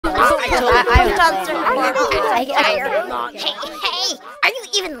Hey, are you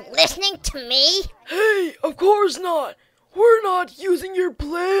even listening to me? Hey, of course not. We're not using your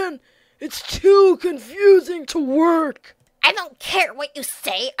plan. It's too confusing to work. I don't care what you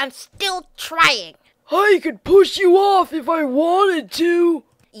say. I'm still trying. I could push you off if I wanted to.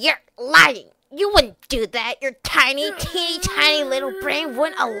 You're lying. You wouldn't do that. Your tiny, teeny, tiny little brain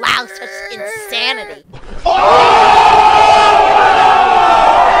wouldn't allow such insanity.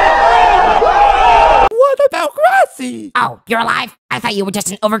 What about Grassy? Oh, you're alive? I thought you were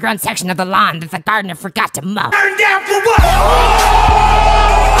just an overgrown section of the lawn that the gardener forgot to mow. Turn down for what?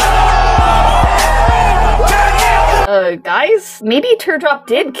 Guys, maybe Teardrop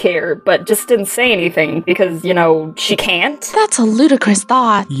did care, but just didn't say anything because, you know, she can't. That's a ludicrous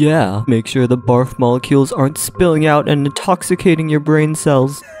thought. Yeah, make sure the barf molecules aren't spilling out and intoxicating your brain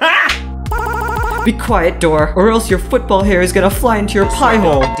cells. Be quiet, Dora, or else your football hair is gonna fly into your pie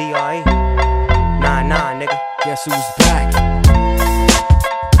hole. D.I. Nah, nigga. Guess who's back?